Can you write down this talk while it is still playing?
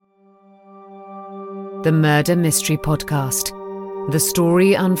the Murder Mystery Podcast. The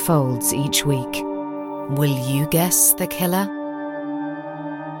story unfolds each week. Will you guess the killer?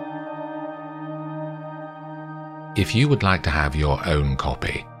 If you would like to have your own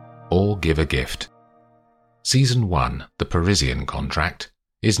copy, or give a gift, Season 1, The Parisian Contract,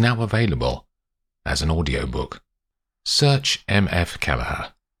 is now available as an audiobook. Search M.F.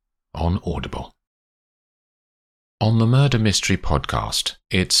 Kelleher on Audible. On the Murder Mystery Podcast,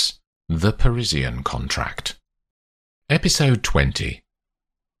 it's The Parisian Contract. Episode 20.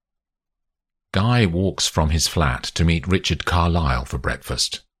 Guy walks from his flat to meet Richard Carlyle for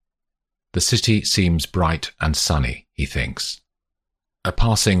breakfast. The city seems bright and sunny, he thinks. A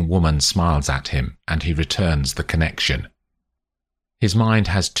passing woman smiles at him and he returns the connection. His mind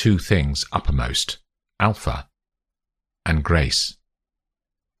has two things uppermost, Alpha and Grace.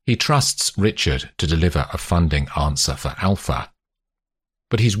 He trusts Richard to deliver a funding answer for Alpha,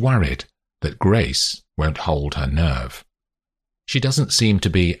 but he's worried that Grace won't hold her nerve. She doesn't seem to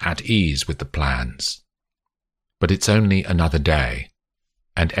be at ease with the plans. But it's only another day,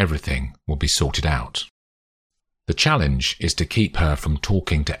 and everything will be sorted out. The challenge is to keep her from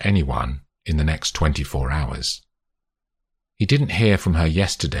talking to anyone in the next 24 hours. He didn't hear from her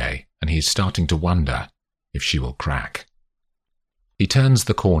yesterday, and he's starting to wonder if she will crack. He turns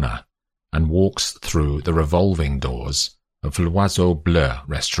the corner and walks through the revolving doors of L'Oiseau Bleu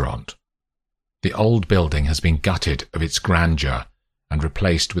restaurant. The old building has been gutted of its grandeur and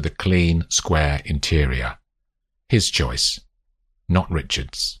replaced with a clean, square interior. His choice, not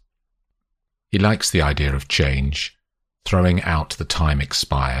Richard's. He likes the idea of change, throwing out the time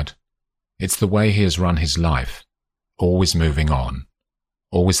expired. It's the way he has run his life, always moving on,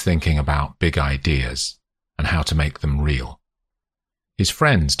 always thinking about big ideas and how to make them real. His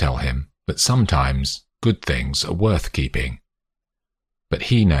friends tell him that sometimes good things are worth keeping. But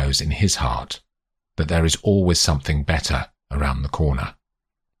he knows in his heart that there is always something better around the corner.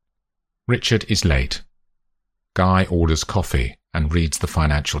 Richard is late. Guy orders coffee and reads the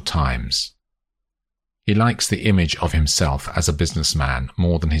Financial Times. He likes the image of himself as a businessman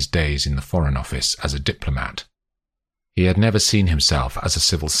more than his days in the Foreign Office as a diplomat. He had never seen himself as a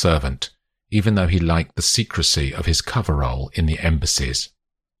civil servant, even though he liked the secrecy of his coverall in the embassies.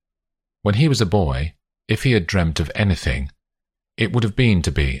 When he was a boy, if he had dreamt of anything, it would have been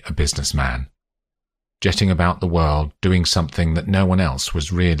to be a businessman, jetting about the world doing something that no one else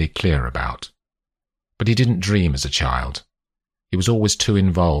was really clear about. But he didn't dream as a child. He was always too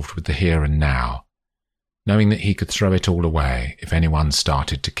involved with the here and now, knowing that he could throw it all away if anyone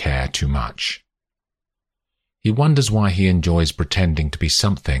started to care too much. He wonders why he enjoys pretending to be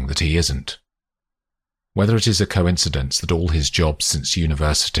something that he isn't. Whether it is a coincidence that all his jobs since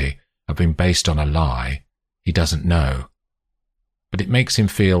university have been based on a lie, he doesn't know. But it makes him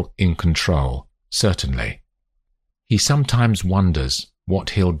feel in control, certainly. He sometimes wonders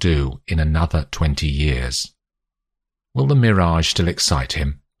what he'll do in another 20 years. Will the mirage still excite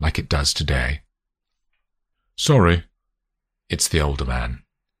him like it does today? Sorry. It's the older man.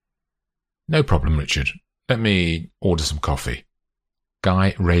 No problem, Richard. Let me order some coffee.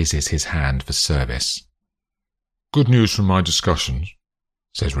 Guy raises his hand for service. Good news from my discussions,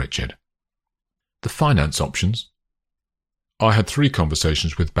 says Richard. The finance options. I had 3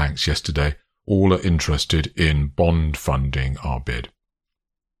 conversations with banks yesterday. All are interested in bond funding our bid.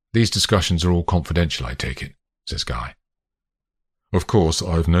 These discussions are all confidential, I take it, says Guy. Of course,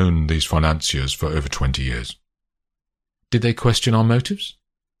 I've known these financiers for over 20 years. Did they question our motives?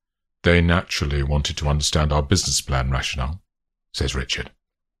 They naturally wanted to understand our business plan rationale, says Richard.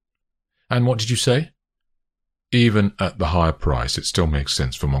 And what did you say? Even at the higher price, it still makes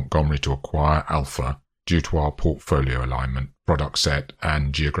sense for Montgomery to acquire Alpha due to our portfolio alignment, product set,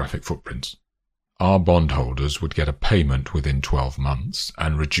 and geographic footprints. Our bondholders would get a payment within 12 months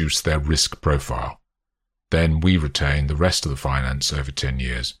and reduce their risk profile. Then we retain the rest of the finance over 10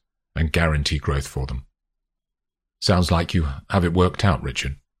 years and guarantee growth for them. Sounds like you have it worked out,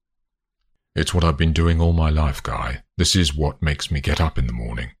 Richard. It's what I've been doing all my life, Guy. This is what makes me get up in the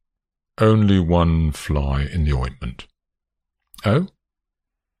morning. Only one fly in the ointment. Oh?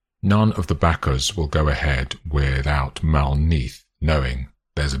 None of the backers will go ahead without Malneath knowing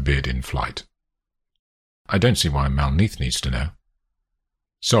there's a bid in flight. I don't see why Malneath needs to know.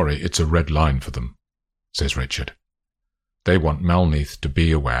 Sorry, it's a red line for them, says Richard. They want Malneath to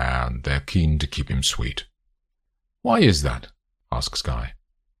be aware and they're keen to keep him sweet. Why is that? Asks Guy.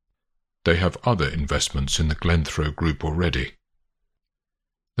 They have other investments in the Glenthrow Group already.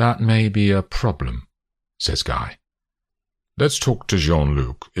 That may be a problem, says Guy. Let's talk to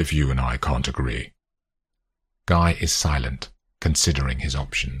Jean-Luc if you and I can't agree. Guy is silent, considering his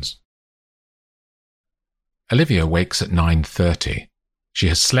options. Olivia wakes at 9:30. She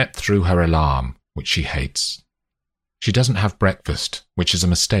has slept through her alarm, which she hates. She doesn't have breakfast, which is a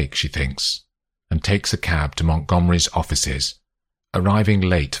mistake, she thinks, and takes a cab to Montgomery's offices, arriving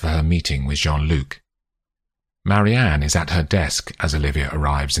late for her meeting with Jean-Luc. Marianne is at her desk as Olivia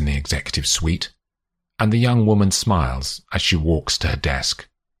arrives in the executive suite, and the young woman smiles as she walks to her desk.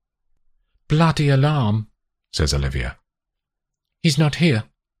 "Bloody alarm," says Olivia. "He's not here."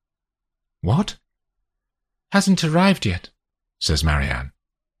 "What?" "Hasn't arrived yet," says Marianne.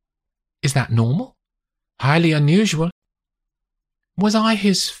 "Is that normal? Highly unusual." "Was I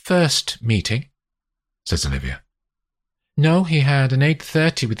his first meeting?" says Olivia. "No, he had an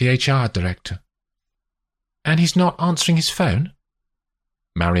 8:30 with the HR director." "And he's not answering his phone?"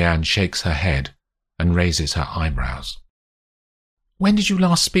 Marianne shakes her head and raises her eyebrows. "When did you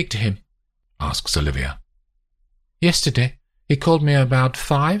last speak to him?" asks Olivia. "Yesterday. He called me about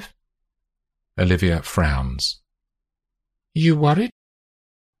 5. Olivia frowns. "You worried?"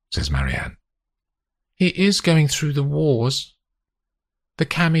 says Marianne. "He is going through the wars. The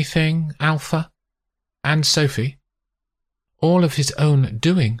Cammy thing, Alpha, and Sophie. All of his own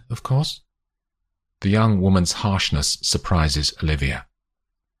doing, of course." The young woman's harshness surprises Olivia.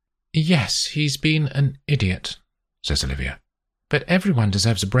 "Yes, he's been an idiot," says Olivia. "but everyone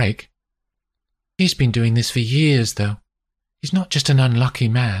deserves a break. He's been doing this for years, though. He's not just an unlucky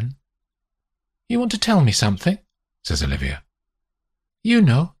man." "You want to tell me something?" says Olivia. "You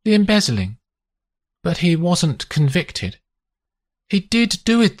know, the embezzling. But he wasn't convicted. He did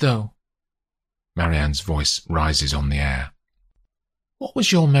do it, though." Marianne's voice rises on the air. "What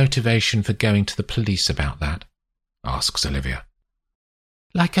was your motivation for going to the police about that?" asks Olivia.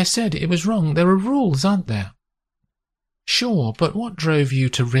 "Like I said, it was wrong. There are rules, aren't there?" "Sure, but what drove you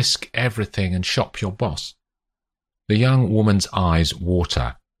to risk everything and shop your boss?" The young woman's eyes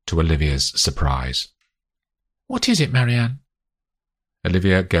water to Olivia's surprise. "What is it, Marianne?"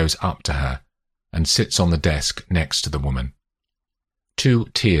 Olivia goes up to her and sits on the desk next to the woman. 2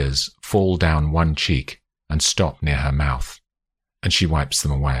 tears fall down one cheek and stop near her mouth, and she wipes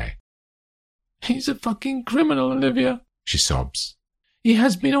them away. "He's a fucking criminal, Olivia," she sobs. "He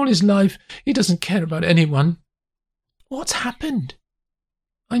has been all his life. He doesn't care about anyone." "What's happened?"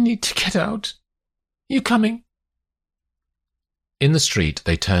 "I need to get out. You coming?" In the street,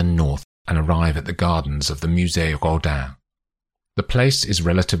 they turn north and arrive at the gardens of the Musée Rodin. The place is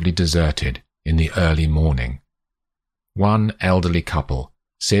relatively deserted in the early morning. One elderly couple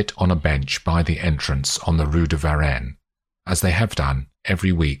sit on a bench by the entrance on the Rue de Varennes, as they have done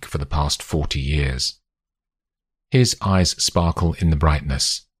every week for the past 40 years. His eyes sparkle in the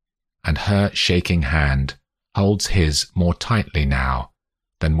brightness, and her shaking hand holds his more tightly now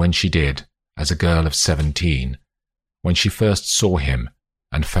than when she did as a girl of 17, when she first saw him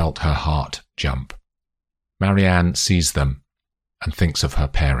and felt her heart jump. Marianne sees them and thinks of her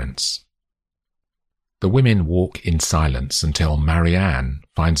parents. The women walk in silence until Marianne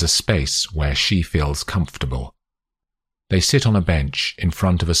finds a space where she feels comfortable. They sit on a bench in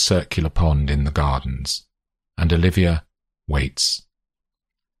front of a circular pond in the gardens, and Olivia waits.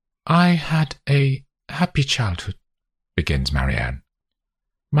 "I had a happy childhood," begins Marianne.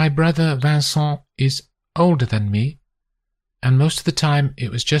 "My brother Vincent is older than me, and most of the time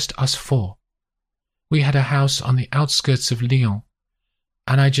it was just us 4. We had a house on the outskirts of Lyon,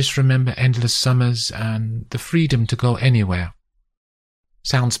 and I just remember endless summers and the freedom to go anywhere."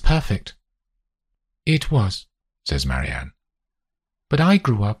 "Sounds perfect." "It was," says Marianne. "But I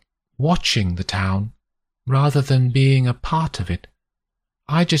grew up watching the town rather than being a part of it.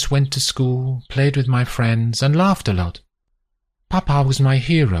 I just went to school, played with my friends, and laughed a lot. Papa was my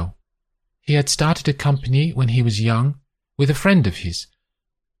hero. He had started a company when he was young with a friend of his.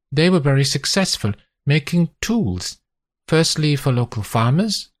 They were very successful, making tools, firstly for local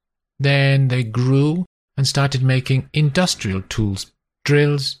farmers. Then they grew and started making industrial tools,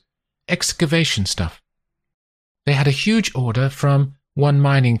 drills, excavation stuff. They had a huge order from one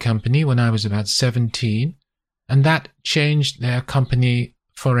mining company when I was about 17, and that changed their company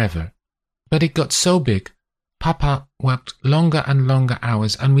forever. But it got so big, Papa worked longer and longer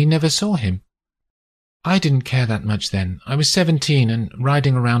hours, and we never saw him. I didn't care that much then. I was 17 and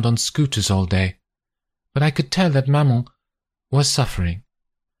riding around on scooters all day. But I could tell that Maman was suffering.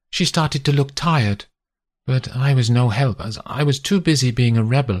 She started to look tired, but I was no help, as I was too busy being a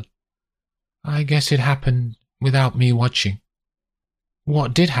rebel. I guess it happened without me watching."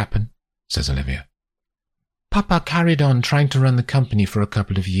 "What did happen?" says Olivia. "Papa carried on trying to run the company for a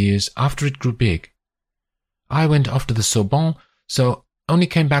couple of years after it grew big. I went off to the Sorbonne, so only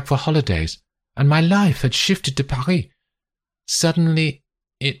came back for holidays, and my life had shifted to Paris. Suddenly,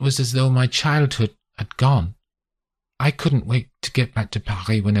 it was as though my childhood had gone. I couldn't wait to get back to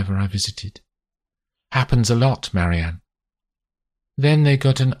Paris whenever I visited. Happens a lot, Marianne. Then they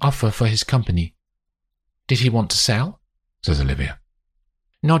got an offer for his company. Did he want to sell? Says Olivia.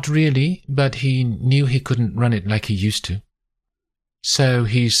 Not really, but he knew he couldn't run it like he used to. So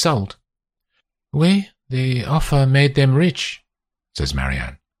he sold. Oui, the offer made them rich, says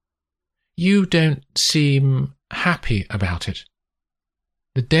Marianne. You don't seem happy about it.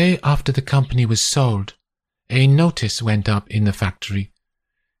 The day after the company was sold, a notice went up in the factory,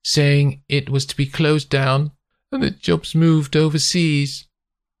 saying it was to be closed down and the jobs moved overseas.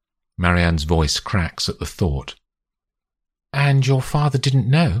 Marianne's voice cracks at the thought. And your father didn't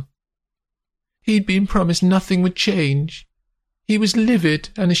know? He'd been promised nothing would change. He was livid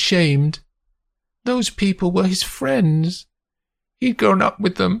and ashamed. Those people were his friends. He'd grown up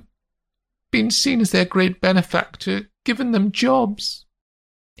with them, been seen as their great benefactor, given them jobs.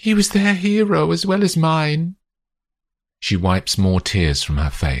 He was their hero as well as mine. She wipes more tears from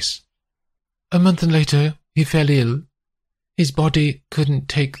her face. A month later, he fell ill. His body couldn't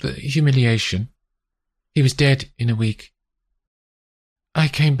take the humiliation. He was dead in a week. I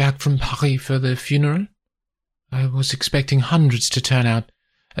came back from Paris for the funeral. I was expecting hundreds to turn out,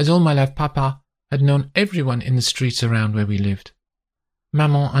 as all my life Papa had known everyone in the streets around where we lived.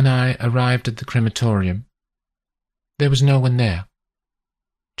 Maman and I arrived at the crematorium. There was no one there.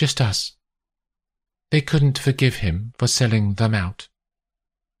 Just us. They couldn't forgive him for selling them out.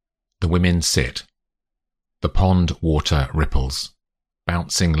 The women sit. The pond water ripples,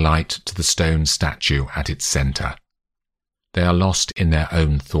 bouncing light to the stone statue at its centre. They are lost in their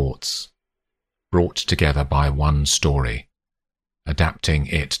own thoughts, brought together by one story, adapting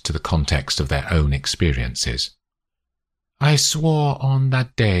it to the context of their own experiences. I swore on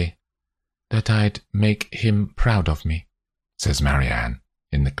that day that I'd make him proud of me, says Marianne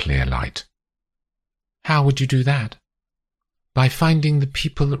in the clear light. How would you do that? By finding the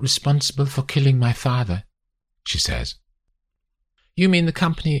people responsible for killing my father, she says. You mean the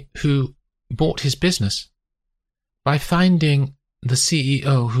company who bought his business? By finding the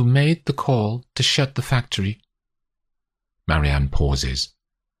CEO who made the call to shut the factory. Marianne pauses,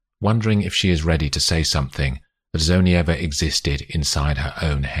 wondering if she is ready to say something that has only ever existed inside her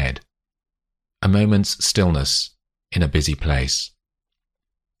own head. A moment's stillness in a busy place.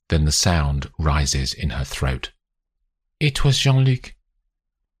 Then the sound rises in her throat. It was Jean-Luc.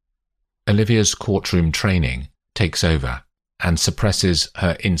 Olivia's courtroom training takes over and suppresses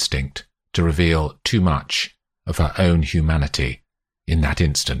her instinct to reveal too much of her own humanity in that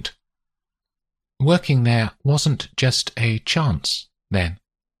instant. Working there wasn't just a chance, then,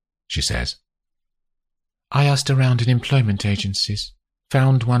 she says. I asked around in employment agencies,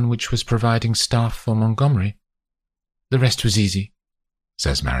 found one which was providing staff for Montgomery. The rest was easy,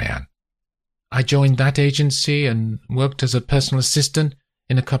 says Marianne. I joined that agency and worked as a personal assistant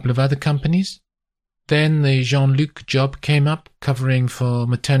in a couple of other companies. Then the Jean-Luc job came up, covering for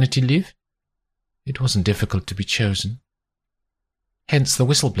maternity leave. It wasn't difficult to be chosen. Hence the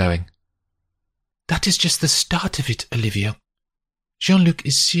whistleblowing. That is just the start of it, Olivia. Jean-Luc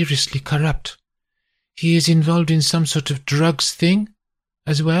is seriously corrupt. He is involved in some sort of drugs thing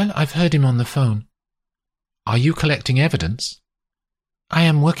as well. I've heard him on the phone. Are you collecting evidence? I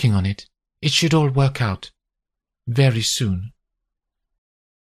am working on it. It should all work out. Very soon.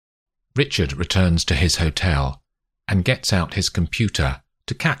 Richard returns to his hotel and gets out his computer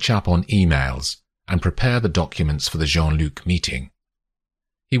to catch up on emails and prepare the documents for the Jean-Luc meeting.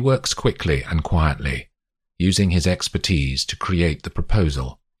 He works quickly and quietly, using his expertise to create the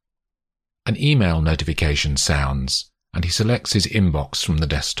proposal. An email notification sounds, and he selects his inbox from the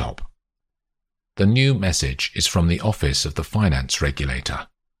desktop. The new message is from the office of the finance regulator.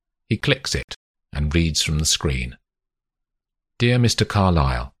 He clicks it and reads from the screen. Dear Mr.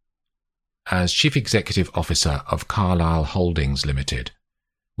 Carlyle, as Chief Executive Officer of Carlyle Holdings Limited,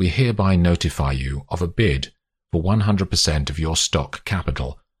 we hereby notify you of a bid for 100% of your stock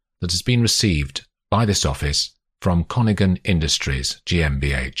capital that has been received by this office from Conigan Industries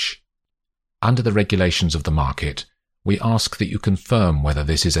GmbH. Under the regulations of the market, we ask that you confirm whether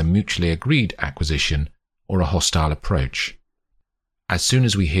this is a mutually agreed acquisition or a hostile approach. As soon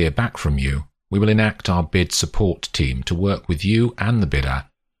as we hear back from you, we will enact our bid support team to work with you and the bidder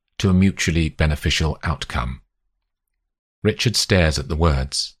to a mutually beneficial outcome. Richard stares at the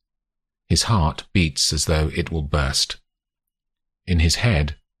words. His heart beats as though it will burst. In his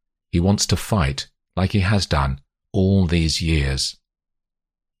head, he wants to fight like he has done all these years.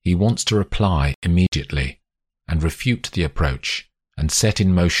 He wants to reply immediately and refute the approach and set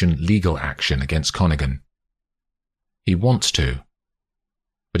in motion legal action against Conigan. He wants to,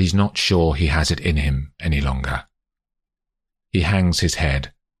 but he's not sure he has it in him any longer. He hangs his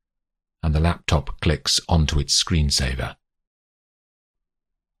head, and the laptop clicks onto its screensaver.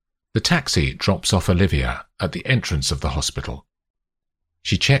 The taxi drops off Olivia at the entrance of the hospital.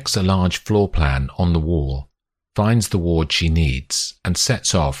 She checks a large floor plan on the wall, finds the ward she needs, and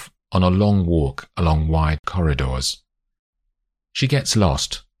sets off on a long walk along wide corridors. She gets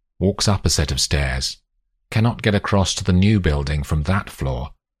lost, walks up a set of stairs, cannot get across to the new building from that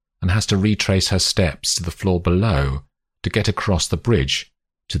floor, and has to retrace her steps to the floor below to get across the bridge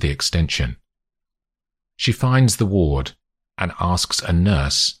to the extension. She finds the ward and asks a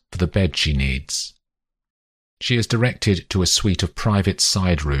nurse for the bed she needs. She is directed to a suite of private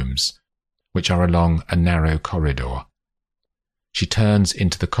side rooms, which are along a narrow corridor. She turns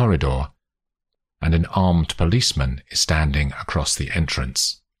into the corridor, and an armed policeman is standing across the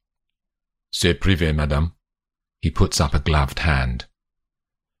entrance. C'est privé, madame. He puts up a gloved hand.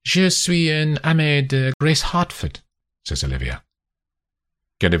 Je suis un ami de Grace Hartford, says Olivia.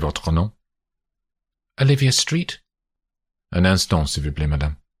 Quel est votre nom? Olivia Street. Un instant, s'il vous plaît,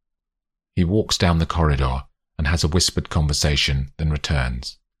 madame. He walks down the corridor and has a whispered conversation, then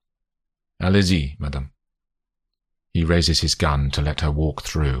returns. Allez-y, madame. He raises his gun to let her walk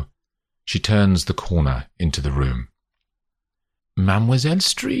through. She turns the corner into the room. Mademoiselle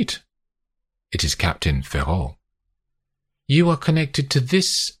Street. It is Captain Ferraud. You are connected to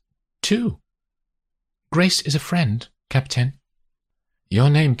this, too. Grace is a friend, Captain. Your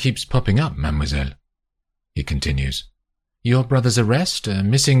name keeps popping up, mademoiselle, he continues. Your brother's arrest, a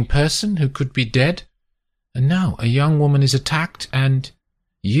missing person who could be dead, and now a young woman is attacked and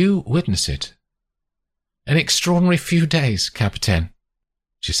you witness it. An extraordinary few days, Captain,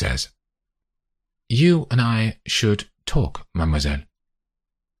 she says. You and I should talk, mademoiselle.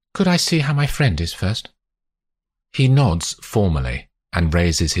 Could I see how my friend is first? He nods formally and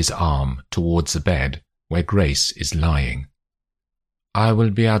raises his arm towards the bed where Grace is lying. I will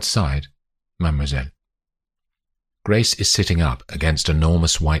be outside, mademoiselle. Grace is sitting up against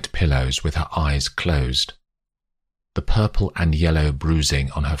enormous white pillows with her eyes closed. The purple and yellow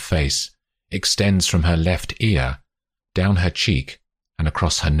bruising on her face extends from her left ear, down her cheek, and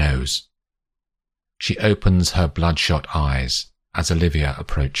across her nose. She opens her bloodshot eyes as Olivia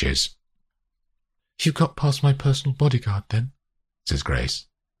approaches. You got past my personal bodyguard, then, says Grace.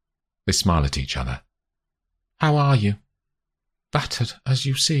 They smile at each other. How are you? Battered, as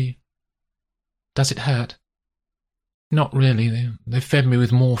you see. Does it hurt? Not really. They fed me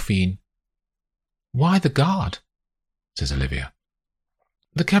with morphine. Why the guard? Says Olivia.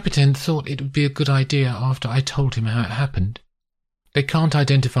 The Captain thought it would be a good idea after I told him how it happened. They can't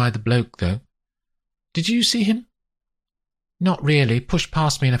identify the bloke, though. Did you see him? Not really. Pushed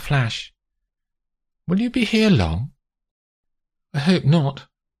past me in a flash. Will you be here long? I hope not,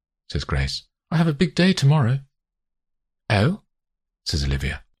 says Grace. I have a big day tomorrow. Oh? Says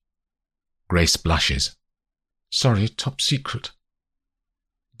Olivia. Grace blushes. Sorry, top secret.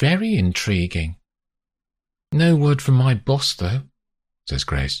 Very intriguing. No word from my boss, though, says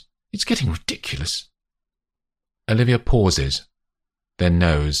Grace. It's getting ridiculous. Olivia pauses, then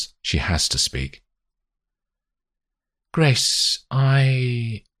knows she has to speak. Grace,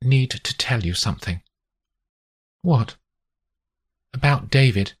 I need to tell you something. What? About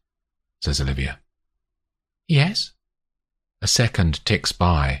David, says Olivia. Yes? A second ticks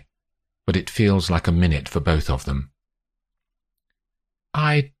by, but it feels like a minute for both of them.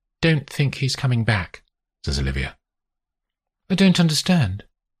 I don't think he's coming back, says Olivia. I don't understand.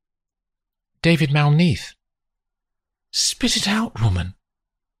 David Malneath. Spit it out, woman,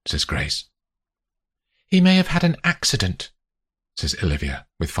 says Grace. He may have had an accident, says Olivia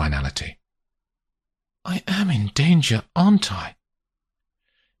with finality. I am in danger, aren't I?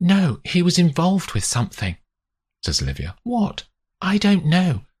 No, he was involved with something, says Olivia. What? I don't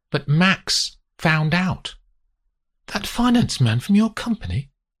know, but Max found out. That finance man from your company?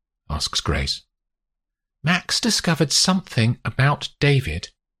 Asks Grace. Max discovered something about David,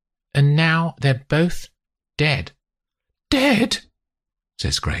 and now they're both dead. Dead?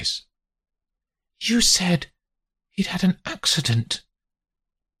 Says Grace. You said he'd had an accident.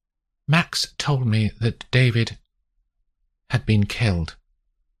 Max told me that David had been killed,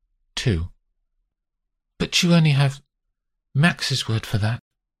 too. But you only have Max's word for that.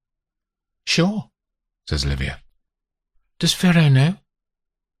 Sure, says Olivia. Does Ferro know?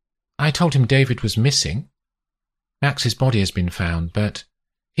 I told him David was missing. Max's body has been found, but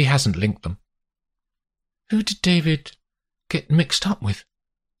he hasn't linked them. Who did David get mixed up with?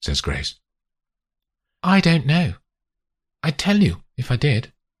 Says Grace. I don't know. I'd tell you if I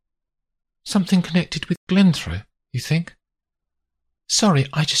did. Something connected with Glenthrow, you think? Sorry,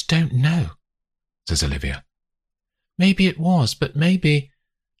 I just don't know, says Olivia. Maybe it was, but maybe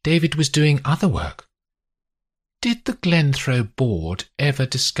David was doing other work. Did the Glenthrow board ever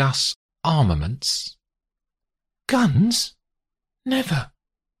discuss armaments? Guns? Never,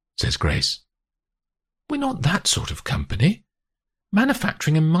 says Grace. We're not that sort of company.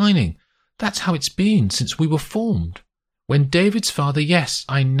 Manufacturing and mining, that's how it's been since we were formed. When David's father, yes,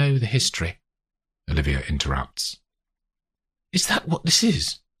 I know the history, Olivia interrupts. Is that what this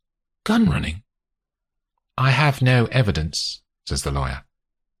is? Gun running? I have no evidence, says the lawyer,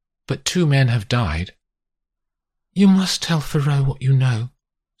 but 2 men have died. You must tell Thoreau what you know,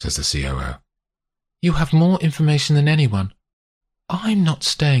 says the COO. You have more information than anyone. I'm not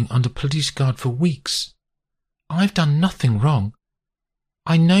staying under police guard for weeks. I've done nothing wrong.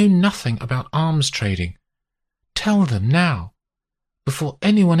 I know nothing about arms trading. Tell them now, before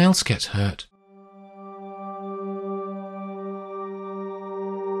anyone else gets hurt.